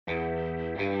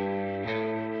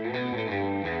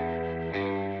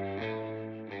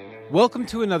Welcome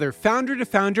to another Founder to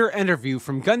Founder interview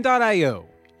from Gun.io,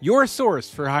 your source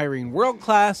for hiring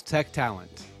world-class tech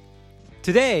talent.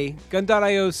 Today,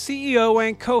 Gun.io's CEO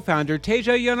and co-founder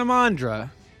Teja Yanamandra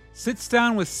sits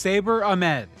down with Sabber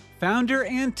Ahamed, founder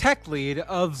and tech lead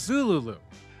of xoolooloo,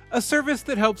 a service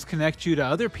that helps connect you to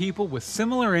other people with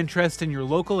similar interests in your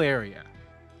local area.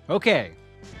 Okay,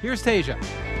 here's Teja.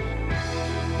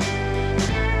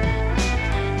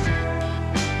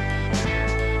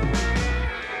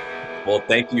 Well,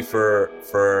 thank you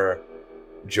for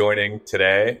joining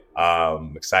today.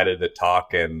 Excited to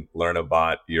talk and learn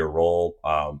about your role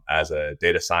as a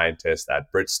data scientist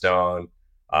at Bridgestone,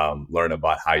 learn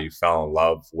about how you fell in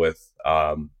love with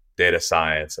data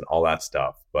science and all that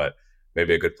stuff. But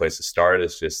maybe a good place to start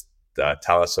is just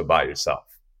tell us about yourself.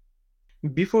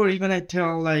 Before even I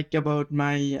tell about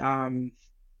my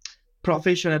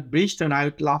profession at Bridgestone, I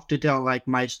would love to tell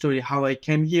my story, how I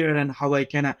came here and how I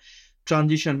kind of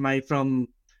transition my from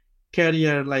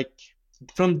career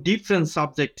from different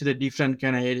subject to the different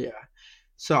kind of area.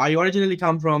 So I originally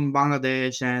come from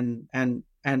Bangladesh and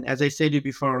as I said you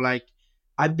before,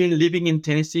 I've been living in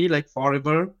Tennessee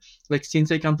forever,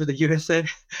 since I come to the USA.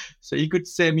 So you could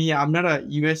say me, I'm not a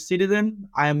US citizen,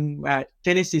 I'm a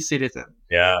Tennessee citizen.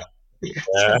 Yeah.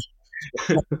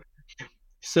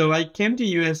 So I came to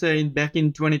USA back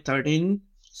in 2013.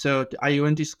 So I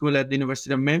went to school at the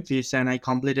University of Memphis and I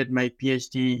completed my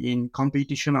PhD in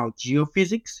computational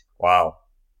geophysics. Wow.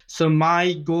 So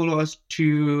my goal was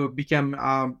to become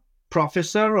a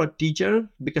professor or teacher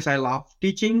because I love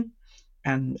teaching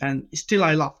and still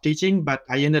I love teaching, but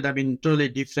I ended up in totally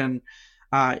different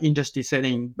industry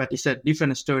setting, but it's a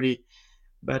different story.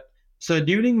 But so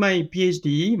during my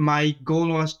PhD, my goal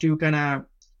was to kind of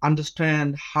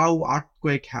understand how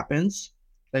earthquake happens.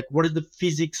 What is the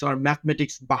physics or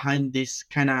mathematics behind this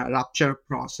kind of rupture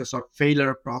process or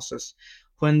failure process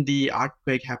when the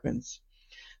earthquake happens?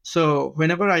 So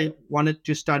whenever I wanted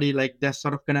to study that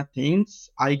sort of kind of things,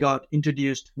 I got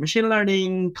introduced machine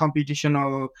learning,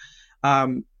 computational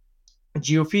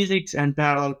geophysics, and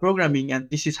parallel programming. And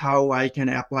this is how I can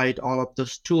apply all of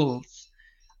those tools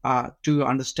to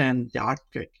understand the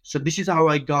earthquake. So this is how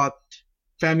I got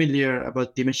familiar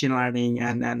about the machine learning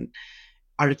and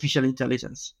artificial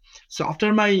intelligence. So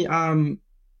after my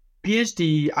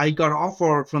PhD, I got an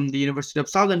offer from the University of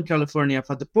Southern California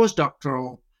for the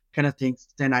postdoctoral kind of things.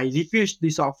 Then I refused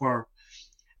this offer.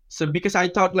 So because I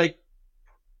thought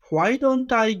why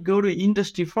don't I go to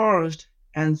industry first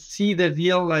and see the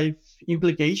real life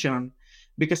implication?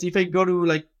 Because if I go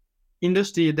to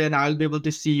industry, then I'll be able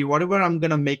to see whatever I'm going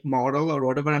to make model or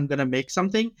whatever I'm going to make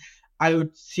something, I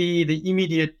would see the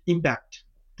immediate impact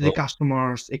to the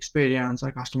customer's experience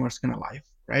or customer's kind of life,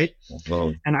 right?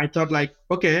 And I thought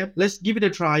okay, let's give it a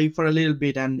try for a little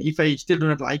bit. And if I still do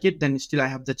not like it, then still I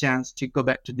have the chance to go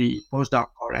back to the postdoc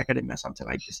or academia, something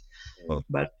like this.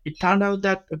 But it turned out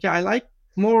that, okay, I like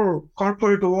more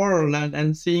corporate world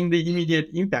and seeing the immediate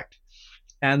impact.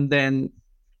 And then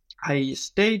I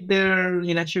stayed there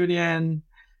in Assyrian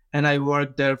and I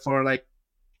worked there for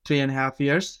 3.5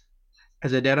 years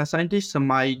as a data scientist. So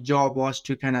my job was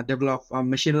to kind of develop a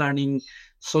machine learning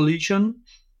solution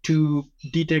to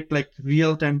detect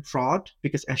real-time fraud,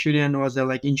 because Assyrian was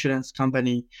a insurance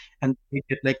company and they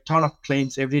get ton of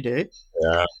claims every day.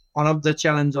 Yeah. One of the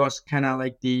challenges was kind of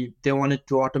they wanted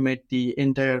to automate the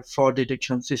entire fraud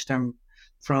detection system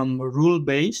from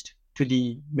rule-based to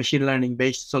the machine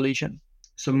learning-based solution.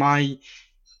 So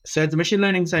as a machine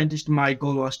learning scientist, my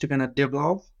goal was to kind of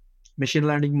develop machine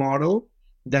learning model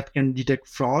that can detect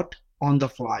fraud on the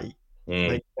fly.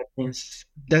 That means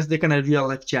that's the kind of real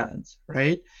life challenge,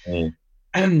 right?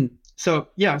 And so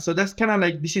that's kind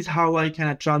of this is how I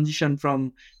kind of transition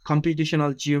from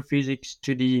computational geophysics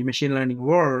to the machine learning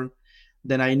world.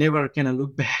 Then I never kind of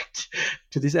look back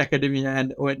to this academia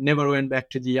and never went back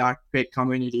to the earthquake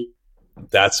community.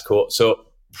 That's cool.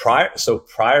 So prior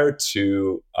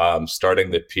to starting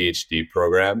the PhD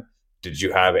program, did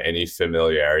you have any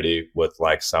familiarity with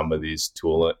some of these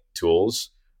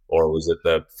tools, or was it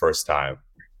the first time?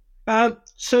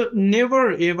 So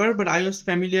never ever, but I was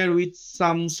familiar with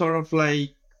some sort of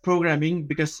programming,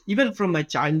 because even from my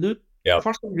childhood,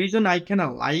 for some reason I kind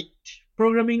of liked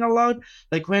programming a lot.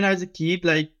 When I was a kid,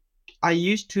 I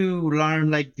used to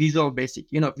learn Visual Basic.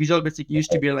 Visual Basic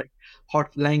used to be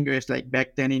hot language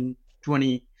back then in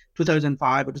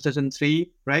 2005 or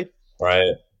 2003, right?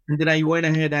 Right. And then I went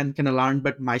ahead and kind of learned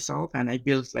by myself, and I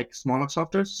built smaller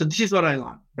software. So this is what I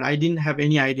learned, but I didn't have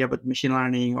any idea about machine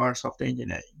learning or software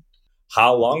engineering.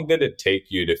 How long did it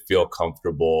take you to feel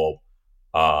comfortable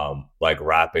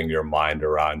wrapping your mind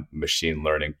around machine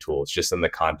learning tools, just in the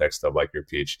context of your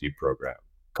PhD program?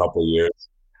 couple years?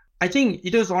 I think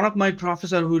it was one of my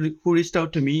professor who reached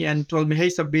out to me and told me, "Hey,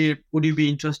 Sabir, would you be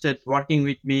interested working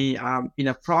with me in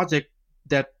a project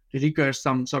that requires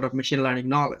some sort of machine learning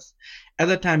knowledge?" At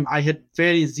the time, I had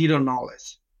very zero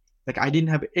knowledge. Like I didn't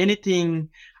have anything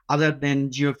other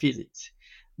than geophysics.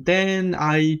 Then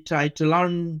I tried to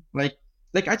learn like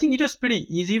I think it was pretty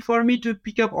easy for me to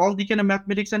pick up all the kind of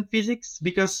mathematics and physics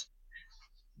because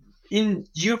in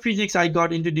geophysics, I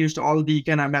got introduced to all the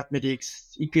kind of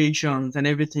mathematics, equations, and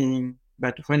everything.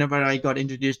 But whenever I got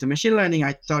introduced to machine learning,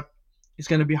 I thought it's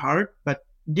going to be hard, but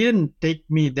didn't take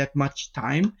me that much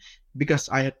time because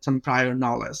I had some prior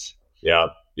knowledge. Yeah,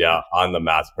 on the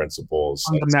math principles.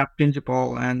 On the math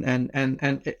principle and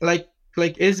like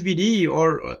SVD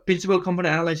or principal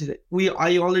component analysis,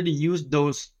 I already used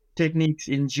those techniques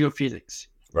in geophysics,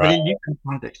 Right. but in different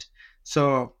context.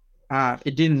 So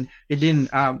it didn't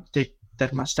take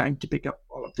that much time to pick up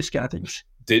all of these kind of things.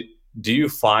 Do you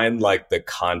find like the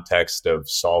context of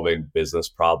solving business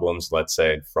problems, let's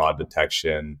say in fraud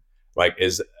detection, like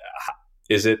is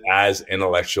it as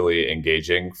intellectually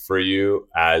engaging for you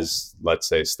as, let's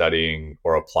say, studying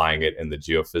or applying it in the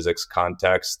geophysics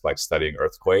context, like studying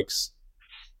earthquakes?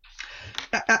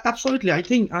 Absolutely. I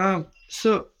think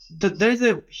so. There's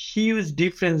a huge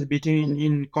difference between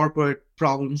in corporate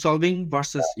problem solving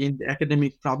versus in the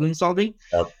academic problem solving.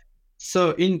 Yep.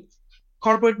 So in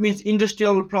corporate means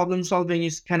industrial problem solving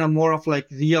is kind of more of like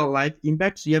real life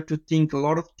impacts. You have to think a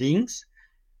lot of things.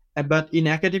 But in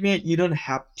academia, you don't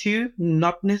have to,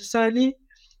 not necessarily,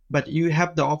 but you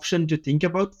have the option to think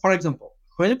about. For example,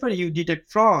 whenever you detect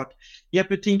fraud, you have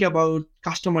to think about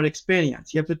customer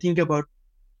experience. You have to think about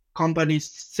companies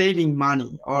saving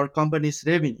money or companies'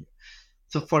 revenue.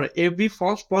 So for every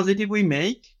false positive we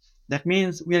make, that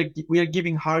means we are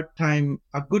giving hard time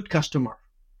a good customer,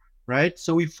 right?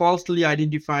 So we falsely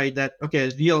identify that okay,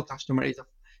 a real customer is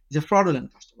a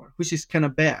fraudulent customer, which is kind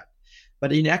of bad.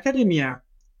 But in academia,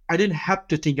 I didn't have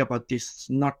to think about this,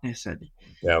 not necessarily.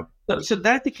 Yeah. So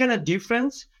that's the kind of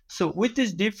difference. So with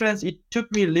this difference, it took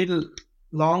me a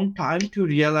long time to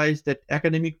realize that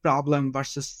academic problem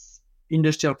versus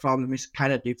industrial problem is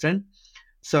kind of different.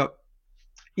 So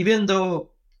even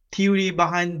though theory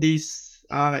behind this,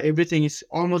 everything is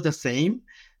almost the same.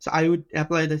 So I would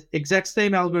apply the exact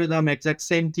same algorithm, exact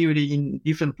same theory in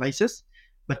different places,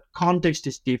 but context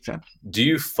is different. Do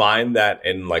you find that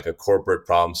in like a corporate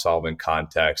problem solving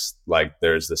context, like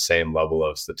there's the same level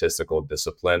of statistical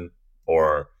discipline,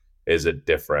 or is it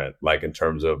different? Like in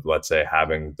terms of, let's say,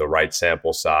 having the right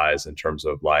sample size, in terms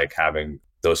of like having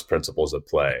those principles at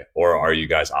play, or are you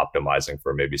guys optimizing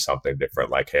for maybe something different?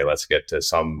 Like, hey, let's get to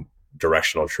some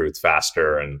directional truth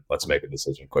faster and let's make a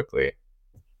decision quickly.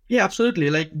 Yeah, absolutely.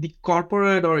 Like the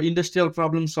corporate or industrial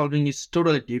problem solving is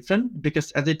totally different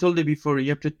because, as I told you before, you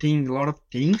have to think a lot of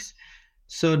things.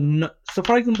 So, so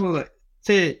for example,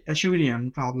 say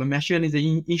Asurian problem. Asurian is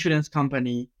an insurance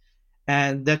company,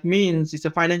 and that means it's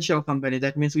a financial company.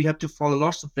 That means we have to follow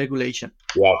lots of regulation.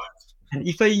 Yeah. And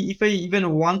if I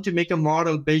even want to make a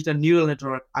model based on neural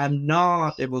network, I'm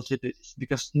not able to do this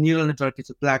because neural network is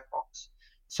a black box.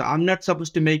 So I'm not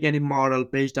supposed to make any model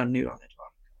based on neural network.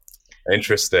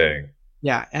 Interesting.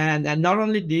 Yeah, and not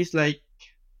only this, like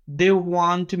they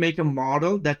want to make a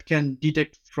model that can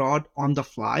detect fraud on the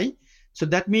fly. So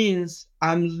that means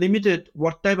I'm limited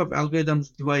what type of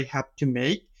algorithms do I have to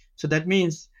make. So that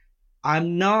means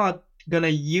I'm not gonna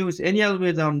use any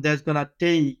algorithm that's gonna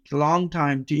take a long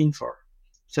time to infer.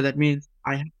 So that means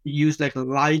I have to use like a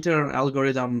lighter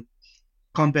algorithm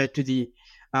compared to the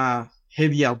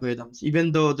heavy algorithms.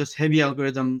 Even though those heavy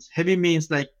algorithms, heavy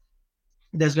means like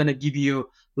that's going to give you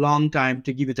long time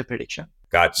to give you the prediction.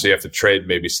 Gotcha. So you have to trade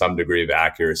maybe some degree of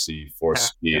accuracy for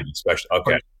speed, especially.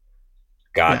 Okay.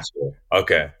 Gotcha. Yeah.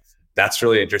 Okay. That's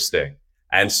really interesting.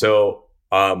 And so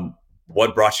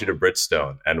what brought you to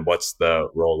Bridgestone and what's the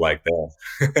role like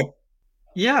there?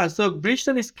 Yeah, so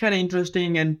Bridgestone is kind of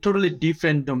interesting and totally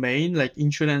different domain, like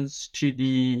insurance to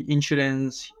the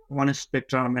insurance, one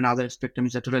spectrum, another spectrum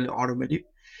is a totally automotive.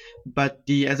 But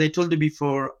as I told you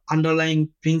before, underlying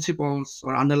principles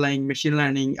or underlying machine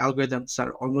learning algorithms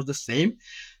are almost the same,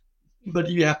 but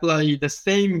you apply the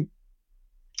same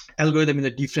algorithm in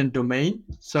a different domain.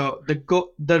 So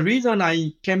the reason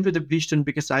I came to the Bridgestone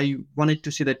because I wanted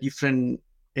to see the different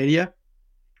area.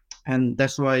 And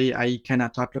that's why I kind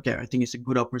of thought, okay, I think it's a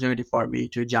good opportunity for me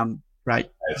to jump right.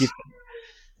 Nice.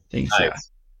 Things.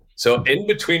 Nice. So in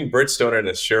between Bridgestone and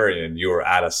Asurian, you were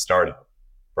at a startup,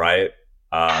 right?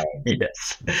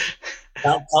 Yes.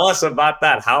 Tell us about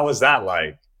that. How was that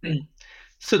like?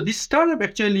 So this startup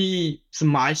actually is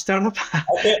my startup.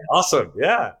 Okay, awesome.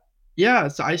 Yeah. Yeah,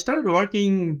 so I started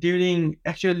working during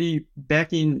actually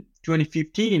back in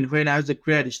 2015 when I was a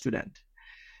grad student.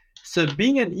 So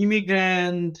being an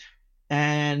immigrant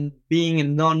and being a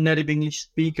non-native English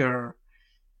speaker,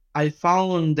 I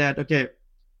found that okay,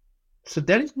 so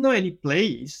there is no any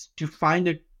place to find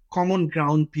a common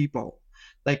ground people.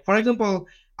 Like for example,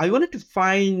 I wanted to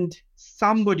find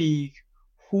somebody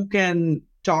who can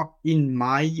talk in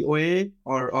my way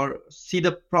or see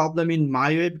the problem in my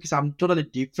way because I'm totally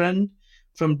different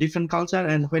from different culture.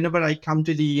 And whenever I come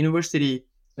to the university,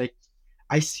 like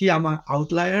I see I'm an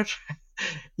outlier,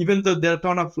 even though there are a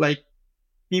ton of like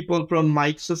people from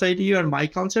my society or my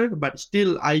culture, but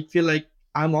still I feel like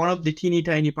I'm one of the teeny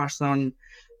tiny person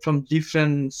from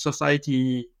different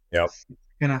society, Yep.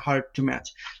 kind of hard to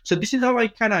match. So this is how I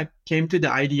kind of came to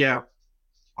the idea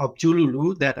of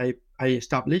xoolooloo that I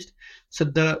established. So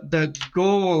the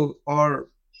goal or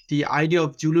the idea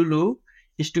of xoolooloo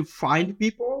is to find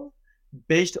people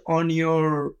based on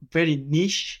your very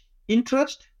niche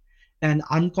interest and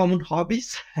uncommon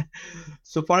hobbies.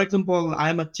 So, for example,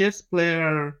 I'm a chess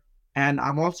player and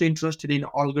I'm also interested in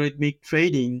algorithmic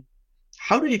trading.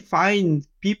 How do you find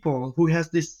people who has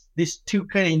this two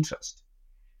kind of interest?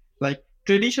 Like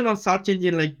traditional search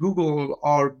engine like Google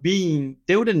or Bing,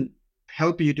 they wouldn't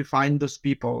help you to find those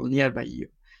people nearby you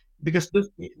because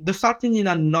the search engine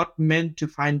are not meant to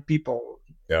find people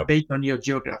Yep. based on your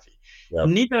geography. Yep.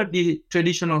 Neither the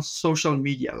traditional social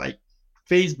media like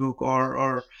Facebook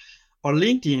or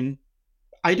LinkedIn.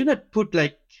 I do not put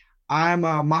like I'm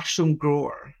a mushroom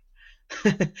grower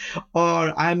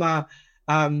or I'm a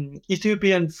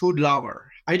Ethiopian food lover.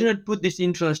 I do not put this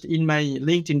interest in my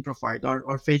LinkedIn profile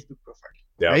or Facebook profile,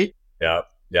 Yep. right? Yep.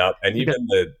 Yep. And Because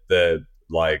even the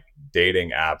like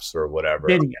dating apps or whatever,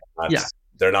 dating, yeah,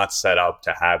 they're not set up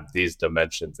to have these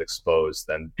dimensions exposed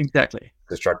and exactly.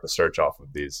 construct the search off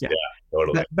of these. Yeah. Yeah,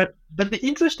 totally. But the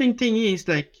interesting thing is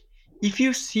like if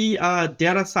you see a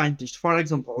data scientist, for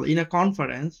example, in a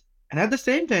conference, and at the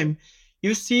same time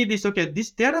you see this, okay,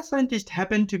 this data scientist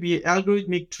happened to be an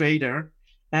algorithmic trader,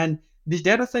 and this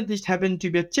data scientist happened to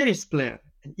be a chess player,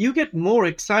 and you get more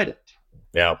excited.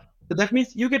 Yeah. So that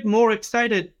means you get more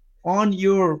excited on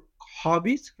your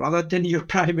hobbies rather than your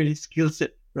primary skill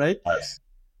set, right? Yes.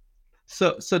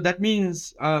 So that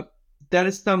means there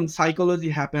is some psychology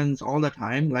happens all the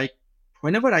time. Like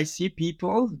whenever I see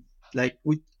people like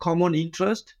with common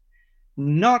interest,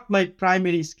 not my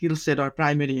primary skill set or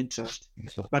primary interest,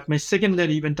 but my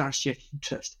secondary even tertiary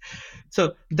interest.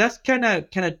 So that's kind of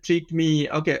tricked me.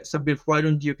 Okay, so Bill, why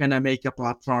don't you kind of make a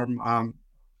platform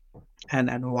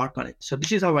and work on it? So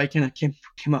this is how I kind of came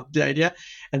up with the idea,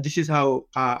 and this is how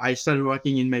I started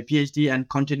working in my PhD and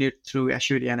continued through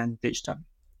Ashurian and Pastone.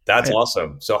 That's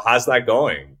awesome. So how's that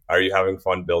going? Are you having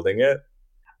fun building it?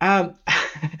 Um,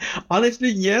 honestly,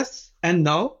 yes and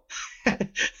no.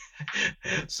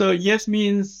 So yes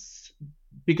means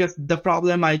because the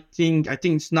problem I think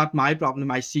it's not my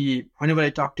problem. I see whenever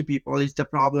I talk to people, it's the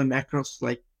problem across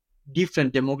like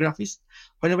different demographics.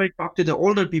 Whenever I talk to the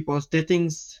older people, they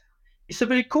think it's a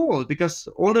very cool because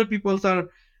older people are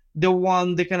the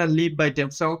one they kind of live by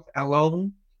themselves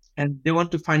alone and they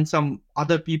want to find some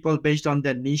other people based on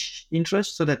their niche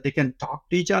interests so that they can talk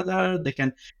to each other, they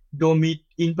can go meet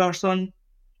in person.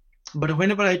 But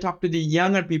whenever I talk to the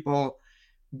younger people,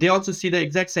 they also see the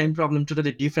exact same problem to the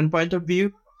different point of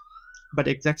view. But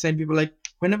exact same people, like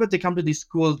whenever they come to this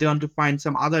school, they want to find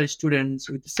some other students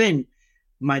with the same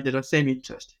minded or same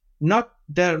interest. Not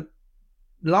they're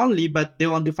lonely, but they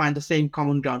want to find the same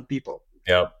common ground people.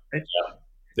 Yeah. Right?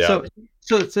 Yeah.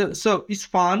 So it's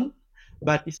fun,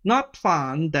 but it's not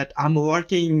fun that I'm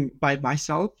working by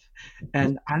myself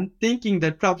and I'm thinking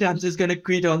that probably I'm just gonna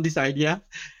quit on this idea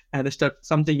and start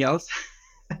something else.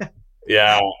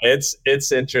 Yeah,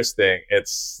 it's interesting.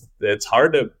 It's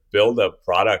hard to build a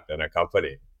product in a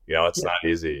company. You know, it's not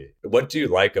easy. What do you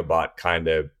like about kind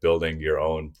of building your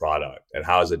own product, and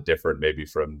how is it different maybe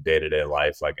from day-to-day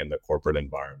life, like in the corporate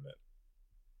environment?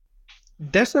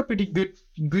 That's a pretty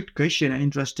good question and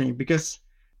interesting because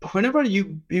whenever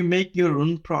you make your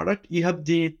own product, you have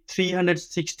the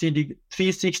 360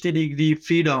 degree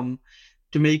freedom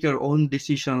to make your own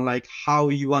decision, like how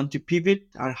you want to pivot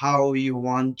or how you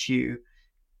want to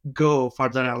go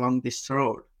further along this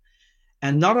road.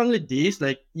 And not only this,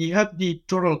 like you have the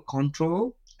total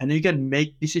control and you can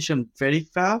make decision very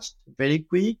fast, very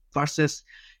quick versus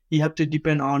you have to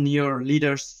depend on your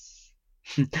leaders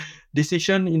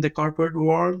decision in the corporate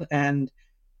world, and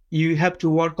you have to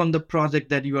work on the project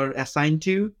that you are assigned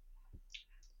to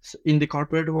in the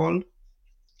corporate world.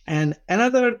 And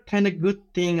another kind of good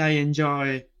thing I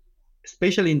enjoy,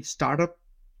 especially in startup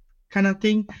kind of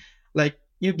thing, like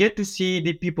you get to see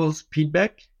the people's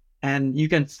feedback, and you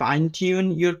can fine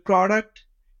tune your product,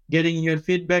 getting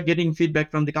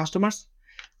feedback from the customers.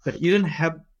 But you don't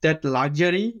have that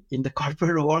luxury in the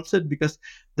corporate world because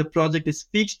the project is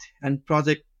fixed and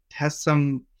project has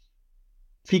some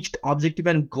fixed objective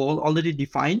and goal already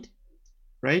defined,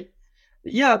 right?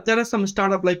 Yeah, there are some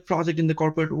startup like project in the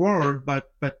corporate world,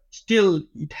 but still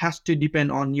it has to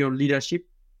depend on your leadership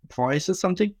voice or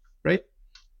something, right?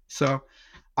 So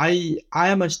I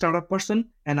am a startup person,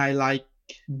 and I like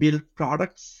build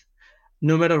products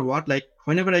no matter what. Like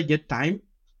whenever I get time,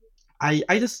 I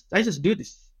just do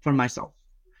this for myself.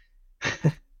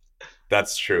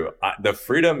 That's true. The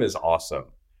freedom is awesome,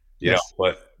 Yes,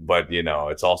 but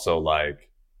it's also like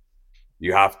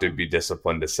you have to be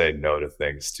disciplined to say no to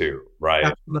things too, right?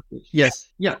 absolutely. Yes,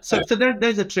 yeah. So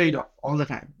there's a trade off all the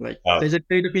time. Like Uh, there's a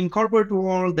trade off in corporate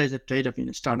world, there's a trade off in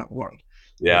the startup world.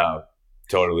 Right. yeah,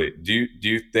 totally. Do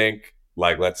you think,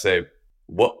 like, let's say,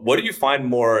 what do you find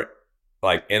more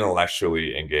like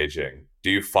intellectually engaging? Do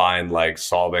you find like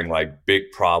solving like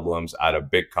big problems at a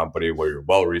big company where you're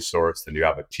well resourced and you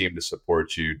have a team to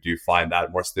support you? Do you find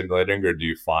that more stimulating, or do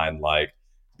you find like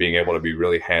being able to be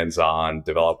really hands on,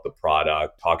 develop the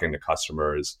product, talking to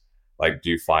customers? Like, do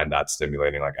you find that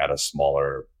stimulating, like at a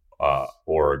smaller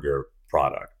org or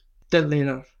product? Then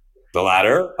later. The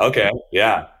latter? Okay,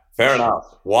 yeah, fair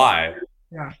enough. Why?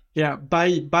 Yeah. Yeah.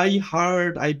 By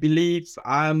heart, I believe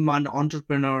I'm an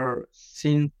entrepreneur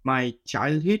since my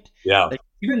childhood. Yeah, Like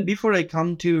even before I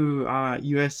come to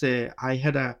USA, I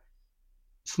had a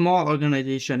small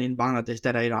organization in Bangladesh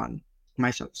that I run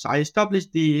myself. So I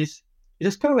established this. It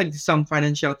was kind of like some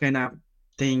financial kind of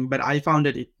thing, but I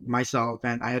founded it myself,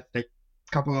 and I had like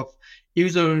a couple of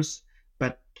users,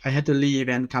 but I had to leave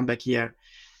and come back here.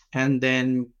 And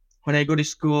then when I go to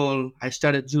school, I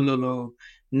started xoolooloo.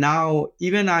 Now,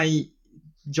 even I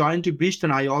joined to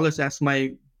Bristol, I always ask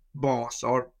my boss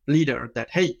or leader that,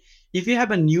 hey, if you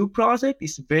have a new project,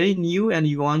 it's very new, and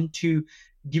you want to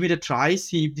give it a try,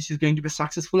 see if this is going to be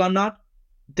successful or not,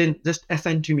 then just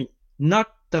assign to me, not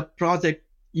the project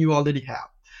you already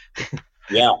have.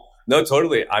 yeah, no,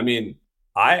 totally. I mean,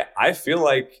 I feel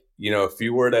like if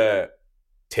you were to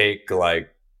take like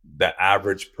the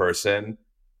average person,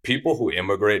 people who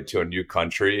immigrate to a new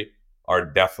country are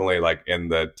definitely like in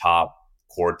the top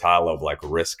quartile of like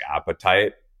risk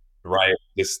appetite, right?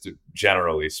 Just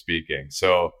generally speaking.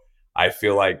 So I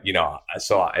feel like,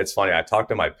 so it's funny. I talked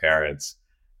to my parents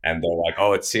and they're like,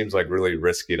 oh, it seems like really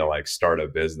risky to like start a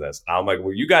business. And I'm like,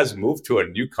 well, you guys moved to a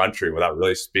new country without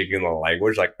really speaking the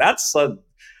language. Like that's a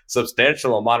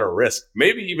substantial amount of risk,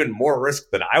 maybe even more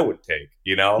risk than I would take.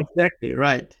 Exactly,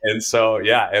 right. And so,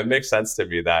 yeah, it makes sense to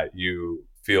me that you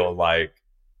feel like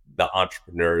the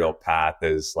entrepreneurial path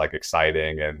is like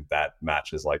exciting and that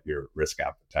matches like your risk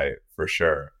appetite for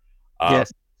sure. Um,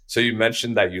 Yes. so you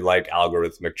mentioned that you like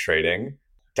algorithmic trading.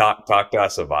 Talk to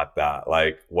us about that.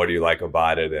 Like, what do you like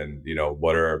about it, and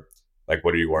what are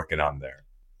you working on there?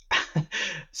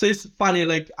 So it's funny,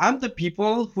 like I'm the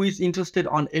people who is interested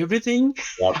on everything.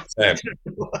 Yep, same.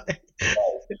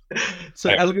 So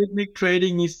Same. algorithmic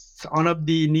trading is one of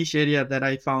the niche area that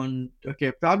I found.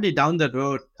 Okay, probably down the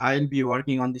road I'll be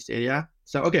working on this area.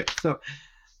 So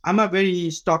I'm a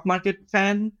very stock market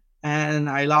fan, and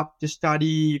I love to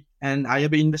study, and I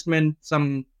have investment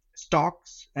some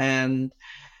stocks, and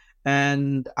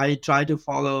I try to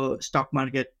follow stock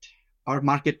market or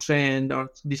market trend or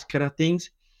these kind of things,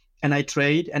 and I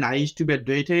trade, and I used to be a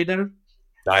day trader.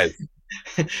 Nice.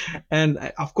 And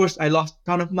of course I lost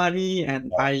ton of money,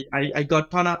 and I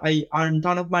earned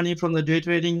ton of money from the day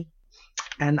trading.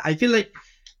 And I feel like,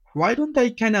 why don't I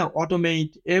kind of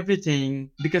automate everything?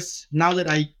 Because now that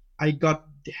I got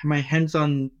my hands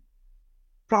on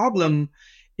problem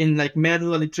in like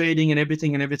manually trading and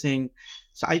everything,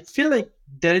 so I feel like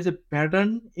there is a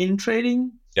pattern in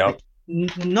trading, Yep. like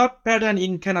not pattern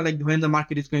in kind of like when the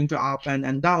market is going to up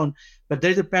and down, but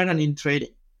there's a pattern in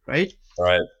trading, right? All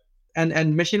right.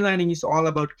 And machine learning is all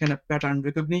about kind of pattern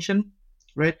recognition,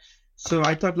 right? So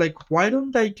I thought, like, why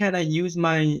don't I kind of use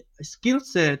my skill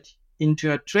set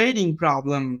into a trading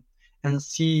problem and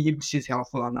see if this is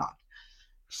helpful or not.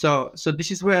 So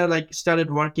this is where I like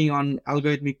started working on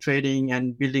algorithmic trading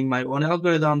and building my own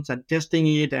algorithms and testing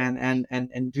it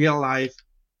and real life.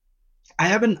 I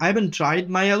haven't tried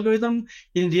my algorithm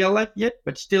in real life yet,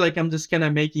 but still, like, I'm just kind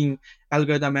of making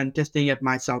algorithm and testing it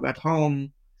myself at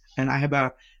home. And I have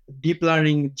a deep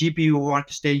learning GPU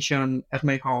workstation at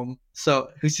my home, so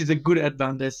which is a good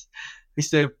advantage.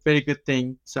 It's a very good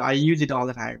thing. So I use it all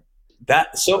the time.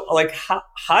 So like how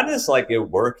does like it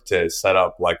work to set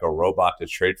up like a robot to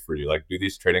trade for you? Like do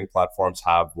these trading platforms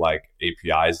have like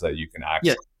APIs that you can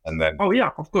access Yes. and then Oh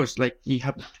yeah, of course. Like you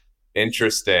have.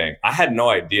 interesting. I had no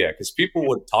idea because people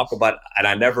would talk about it and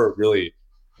I never really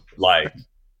like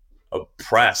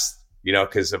oppressed,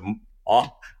 because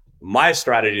my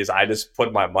strategy is I just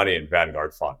put my money in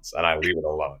Vanguard funds and I leave it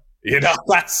alone.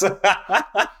 That's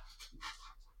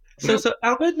So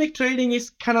algorithmic trading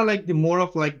is kind of like the more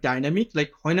of like dynamic,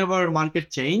 like whenever market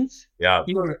change, yeah,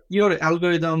 your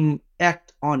algorithm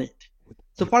act on it.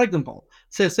 So for example,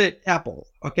 say Apple,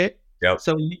 okay? yep,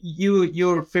 So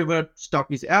your favorite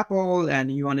stock is Apple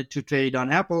and you wanted to trade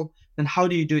on Apple, then how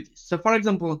do you do this? So for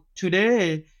example,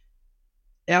 today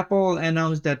Apple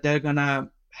announced that they're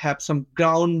gonna have some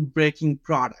groundbreaking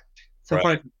product. So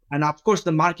right, and of course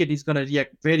the market is gonna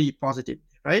react very positively,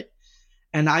 right?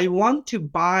 And I want to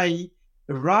buy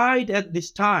right at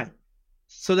this time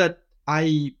so that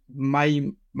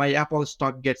my Apple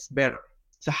stock gets better.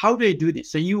 So how do I do this?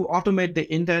 So you automate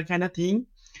the entire kind of thing.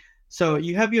 So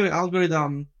you have your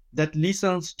algorithm that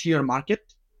listens to your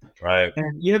market, right,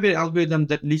 and you have your algorithm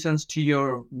that listens to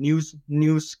your news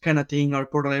kind of thing or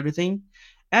portal everything,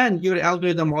 and your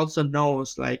algorithm also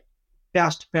knows like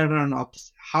past pattern of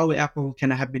how Apple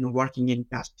can have been working in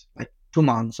past like 2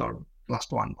 months or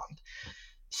last 1 month.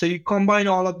 So you combine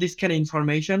all of this kind of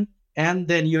information, and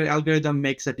then your algorithm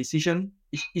makes a decision.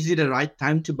 Is it the right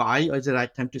time to buy or is it the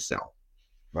right time to sell?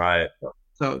 right.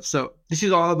 So this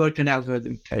is all about an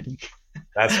algorithm trading.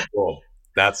 That's cool.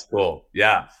 That's cool.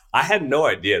 Yeah. I had no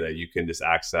idea that you can just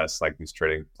access like these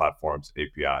trading platforms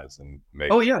APIs and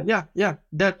make Oh yeah.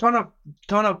 There are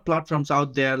ton of platforms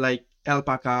out there like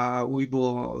Alpaca,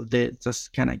 Weibo. They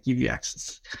just kind of give you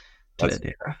access to the that's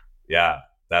data. yeah,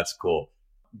 that's cool.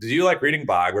 Do you like reading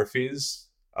biographies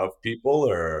of people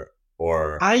or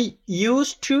I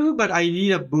used to, but I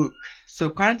read a book. So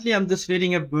currently, I'm just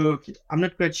reading a book. I'm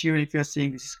not quite sure if you're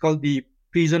seeing this. It's called The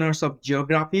Prisoners of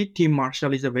Geography. Tim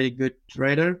Marshall is a very good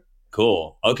writer.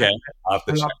 cool? Okay. I'll have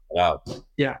to I check love, it out.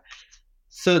 yeah.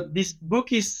 So this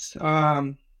book is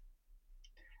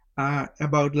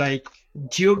about like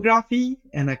geography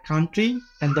and a country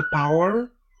and the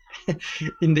power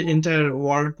in the entire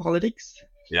world politics.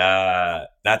 Yeah,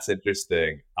 that's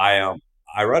interesting. I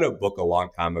read a book a long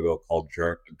time ago called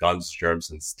Guns,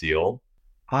 Germs, and Steel.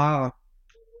 Ah,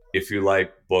 If you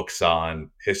like books on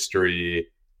history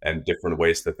and different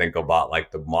ways to think about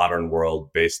like the modern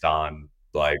world based on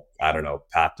like I don't know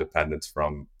path dependence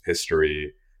from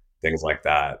history, things like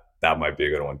that, that might be a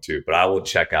good one too. But I will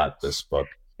check out this book.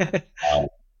 Um,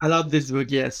 I love this book.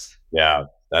 Yes. yeah,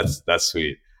 that's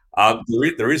sweet.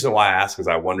 The reason why I ask is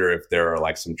I wonder if there are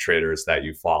like some traders that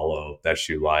you follow that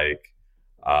you like,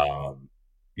 um,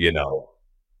 you know,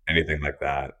 anything like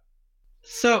that.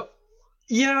 So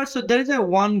yeah, so there is a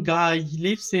one guy. He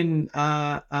lives in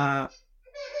so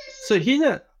he's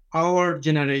a our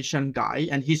generation guy,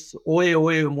 and he's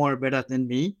way more better than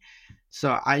me.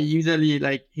 So I usually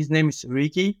like his name is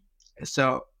Ricky.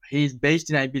 So he's based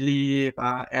in I believe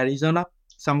Arizona,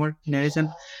 somewhere in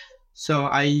Arizona. So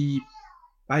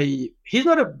he's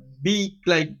not a big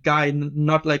like guy,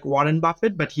 not like Warren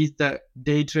Buffett, but he's the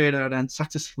day trader and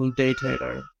successful day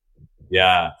trader.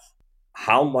 Yeah.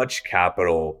 How much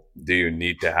capital do you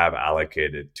need to have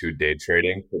allocated to day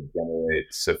trading to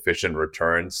generate sufficient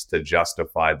returns to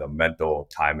justify the mental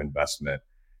time investment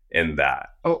in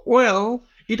that? Oh, well,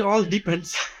 it all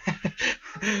depends.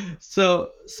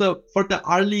 So for the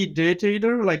early day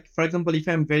trader, like for example, if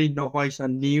I'm very novice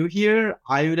and new here,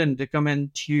 I wouldn't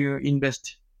recommend to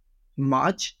invest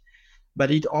much.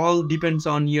 But it all depends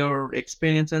on your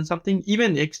experience and something.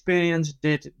 Even experienced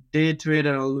day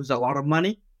trader will lose a lot of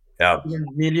money, Yeah. even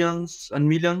millions and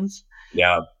millions.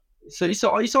 Yeah. So it's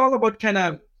all about kind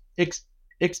of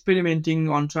experimenting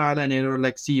on trial and error,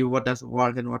 like see what does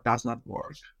work and what does not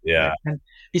work. Yeah. Right? And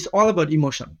it's all about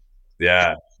emotion.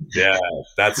 Yeah. Yeah.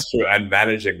 That's true. And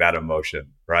managing that emotion,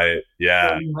 right? So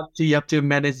Yeah. you have to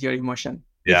manage your emotion.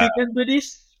 If Yeah. you can do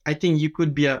this, I think you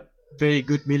could be a very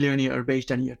good millionaire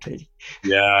based on your trading.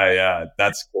 Yeah. Yeah.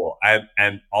 That's cool.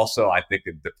 And also, I think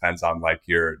it depends on like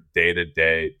your day to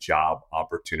day job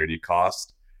opportunity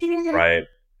cost, right?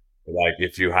 Like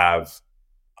if you have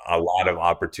a lot of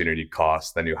opportunity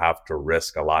costs, then you have to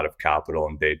risk a lot of capital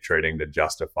in day trading to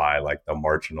justify like the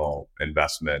marginal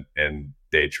investment in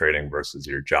day trading versus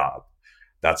your job.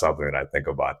 That's something that I think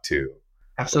about too.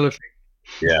 Absolutely.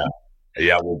 Yeah.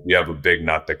 Yeah. Well, you have a big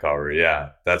nut to cover. Yeah.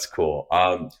 That's cool.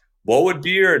 What would be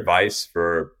your advice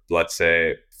for, let's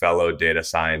say, fellow data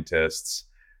scientists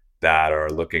that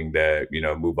are looking to,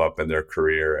 move up in their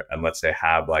career and let's say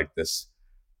have like this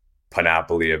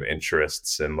panoply of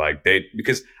interests, and like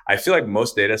because I feel like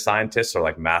most data scientists are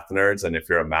like math nerds, and if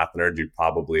you're a math nerd, you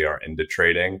probably are into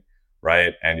trading,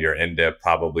 right? And you're into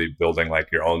probably building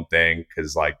like your own thing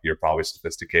because like you're probably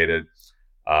sophisticated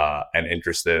and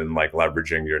interested in like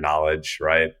leveraging your knowledge,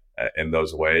 right? In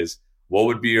those ways. What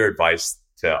would be your advice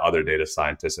to other data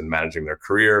scientists in managing their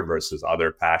career versus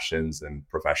other passions and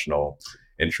professional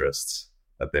interests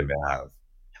that they may have?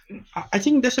 I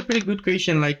think that's a pretty good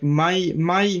question. Like my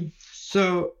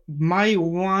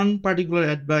one particular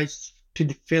advice to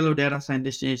the fellow data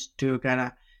scientists is to kind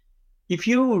of, if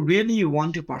you really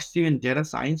want to pursue in data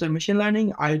science or machine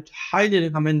learning, I'd highly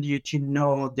recommend you to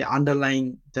know the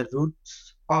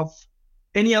roots of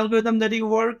any algorithm that you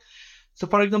work. So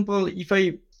for example, if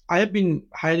I have been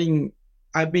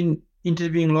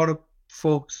interviewing a lot of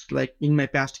folks like in my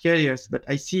past careers, but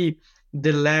I see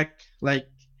they lack like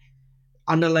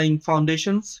underlying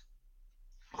foundations,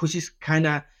 which is kind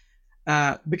of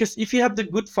because if you have the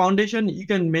good foundation, you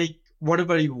can make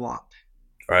whatever you want.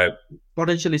 Right.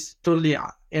 Potential is totally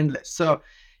endless. So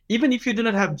even if you do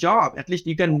not have job, at least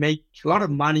you can make a lot of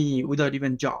money without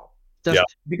even job,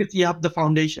 just because you have the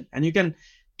foundation and you can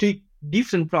take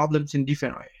different problems in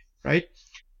different way, right?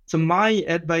 So my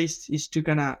advice is to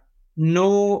kind of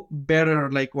know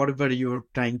better, like whatever you're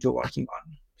trying to working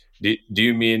on. Do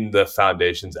you mean the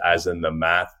foundations as in the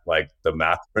math, like the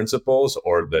math principles,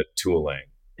 or the tooling?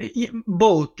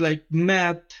 Both, like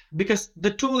math, because the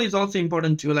tool is also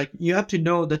important too. Like you have to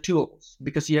know the tools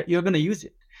because you're going to use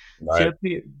it. Right.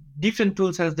 So different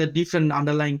tools has the different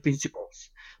underlying principles.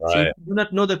 Right. So if you do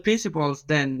not know the principles,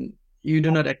 then you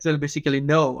do not actually basically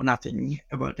know nothing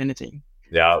about anything.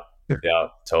 Yeah,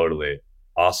 totally.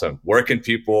 Awesome. Where can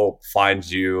people find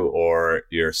you or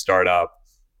your startup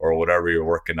or whatever you're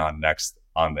working on next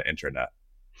on the internet?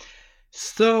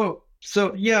 So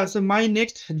my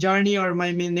next journey or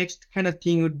my next kind of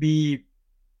thing would be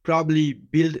probably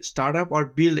build startup or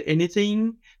build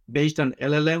anything based on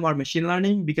LLM or machine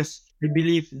learning, because I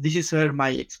believe this is where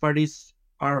my expertise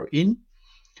are in.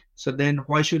 So then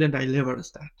why shouldn't I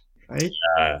leverage that, right?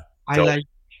 I like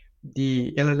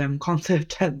the LLM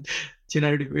concept and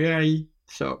generative AI.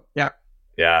 So yeah.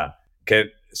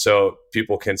 So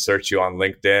people can search you on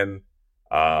LinkedIn.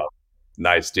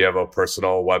 Nice. Do you have a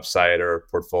personal website or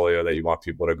portfolio that you want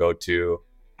people to go to?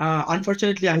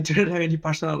 Unfortunately, I don't have any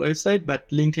personal website, but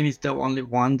LinkedIn is the only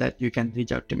one that you can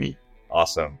reach out to me.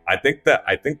 Awesome. I think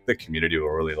the community will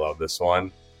really love this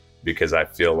one, because I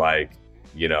feel like,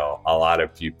 a lot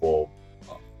of people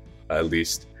at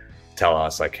least tell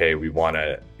us like, hey, we want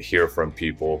to hear from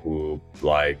people who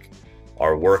like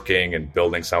are working and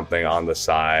building something on the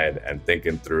side and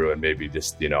thinking through and maybe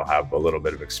just, have a little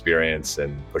bit of experience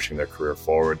and pushing their career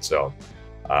forward. So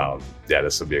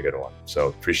this will be a good one. So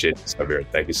appreciate it, Sabber.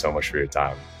 Thank you so much for your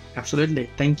time. Absolutely.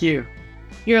 Thank you.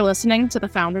 You're listening to the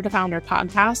Founder to Founder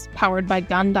podcast, powered by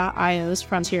Gun.io's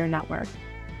Frontier Network.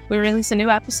 We release a new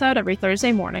episode every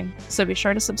Thursday morning, so be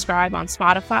sure to subscribe on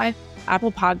Spotify,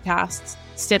 Apple Podcasts,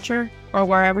 Stitcher, or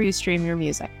wherever you stream your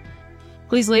music.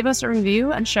 Please leave us a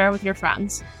review and share with your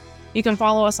friends. You can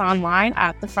follow us online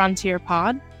at The Frontier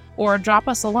Pod, or drop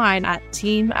us a line at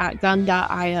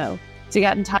team@gun.io to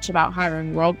get in touch about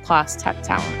hiring world-class tech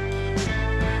talent.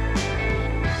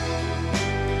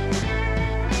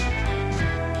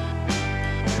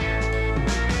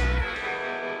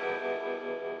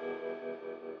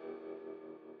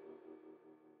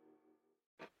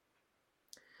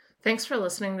 Thanks for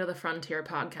listening to the Frontier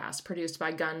podcast produced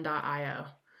by Gun.io.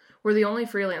 We're the only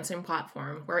freelancing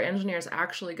platform where engineers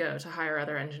actually go to hire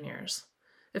other engineers.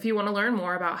 If you want to learn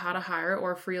more about how to hire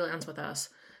or freelance with us,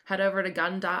 head over to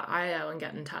Gun.io and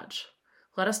get in touch.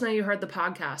 Let us know you heard the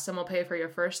podcast and we'll pay for your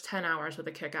first 10 hours with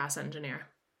a kick-ass engineer.